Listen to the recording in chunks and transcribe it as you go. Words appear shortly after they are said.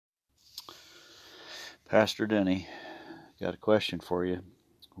Pastor Denny, got a question for you.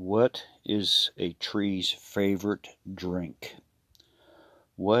 What is a tree's favorite drink?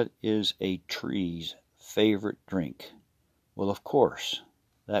 What is a tree's favorite drink? Well, of course,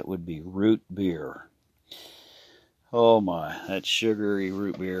 that would be root beer. Oh my, that sugary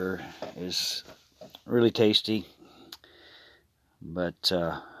root beer is really tasty, but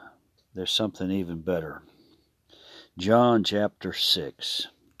there's something even better. John chapter 6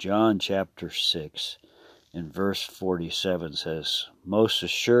 in verse 47 says, "Most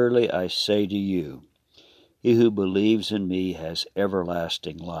assuredly I say to you, he who believes in me has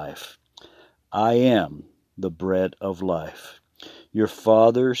everlasting life. I am the bread of life. Your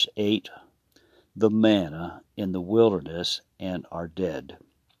fathers ate the manna in the wilderness and are dead.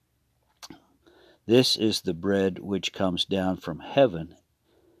 This is the bread which comes down from heaven,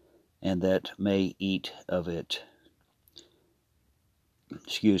 and that may eat of it.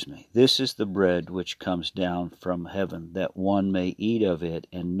 This is the bread which comes down from heaven, that one may eat of it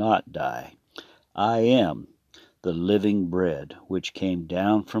and not die. I am the living bread which came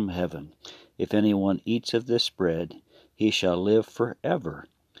down from heaven. If anyone eats of this bread, he shall live forever.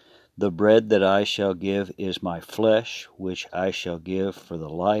 The bread that I shall give is my flesh, which I shall give for the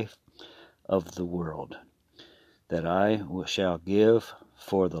life of the world. That I shall give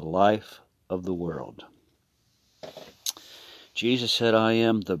for the life of the world." Jesus said, "I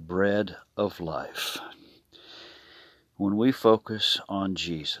am the bread of life." When we focus on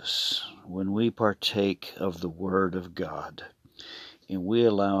Jesus, when we partake of the Word of God, and we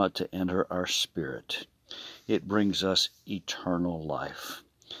allow it to enter our spirit, it brings us eternal life.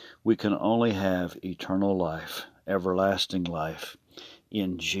 We can only have eternal life, everlasting life,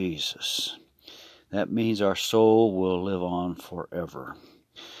 in Jesus. That means our soul will live on forever.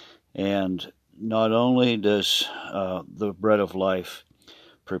 And not only does the bread of life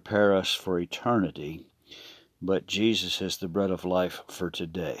prepare us for eternity, but Jesus is the bread of life for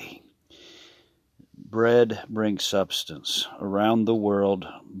today. Bread brings substance. Around the world,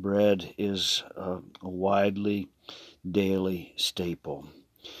 bread is a widely daily staple.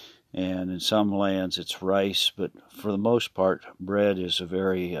 And in some lands it's rice, but for the most part, bread is a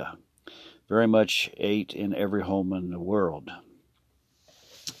very much ate in every home in the world.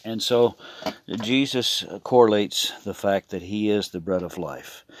 And so Jesus correlates the fact that he is the bread of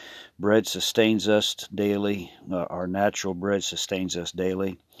life. Bread sustains us daily. Our natural bread sustains us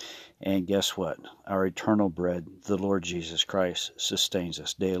daily. And guess what? Our eternal bread, the Lord Jesus Christ, sustains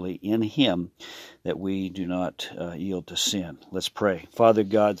us daily in him, that we do not yield to sin. Let's pray. Father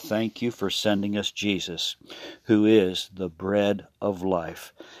God, thank you for sending us Jesus, who is the bread of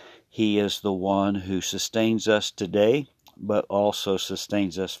life. He is the one who sustains us today, but also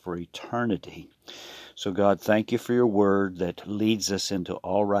sustains us for eternity. So God, thank you for your word that leads us into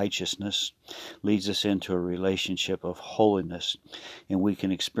all righteousness, leads us into a relationship of holiness, and we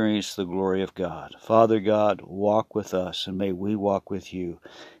can experience the glory of God. Father God, walk with us, and may we walk with you,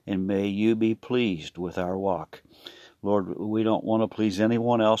 and may you be pleased with our walk. Lord, we don't want to please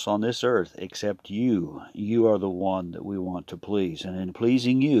anyone else on this earth except you. You are the one that we want to please, and in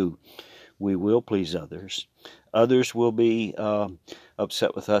pleasing you, we will please others. Others will be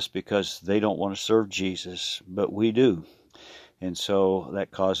upset with us because they don't want to serve Jesus, but we do. And so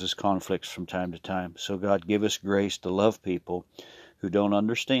that causes conflicts from time to time. So God, give us grace to love people who don't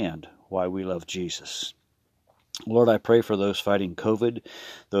understand why we love Jesus. Lord, I pray for those fighting COVID,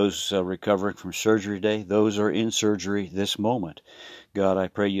 those recovering from surgery today, those are in surgery this moment. God, I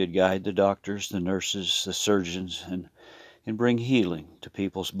pray you'd guide the doctors, the nurses, the surgeons, and bring healing to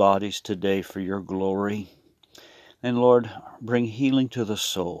people's bodies today for your glory. And Lord, bring healing to the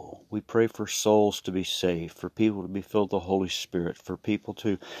soul. We pray for souls to be saved, for people to be filled with the Holy Spirit, for people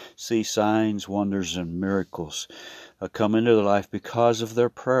to see signs, wonders, and miracles come into their life because of their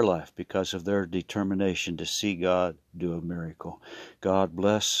prayer life, because of their determination to see God do a miracle. God,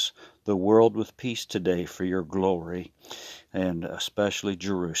 bless the world with peace today for your glory, and especially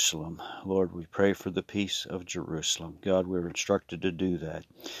Jerusalem. Lord, we pray for the peace of Jerusalem. God, we're instructed to do that.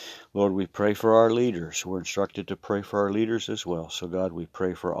 Lord, we pray for our leaders. We're instructed to pray for our leaders as well. So God, we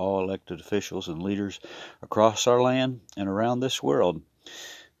pray for all elected officials and leaders across our land and around this world.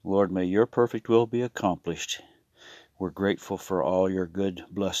 Lord, may your perfect will be accomplished. We're grateful for all your good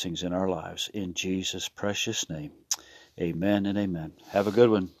blessings in our lives. In Jesus' precious name, amen and amen. Have a good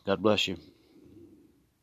one. God bless you.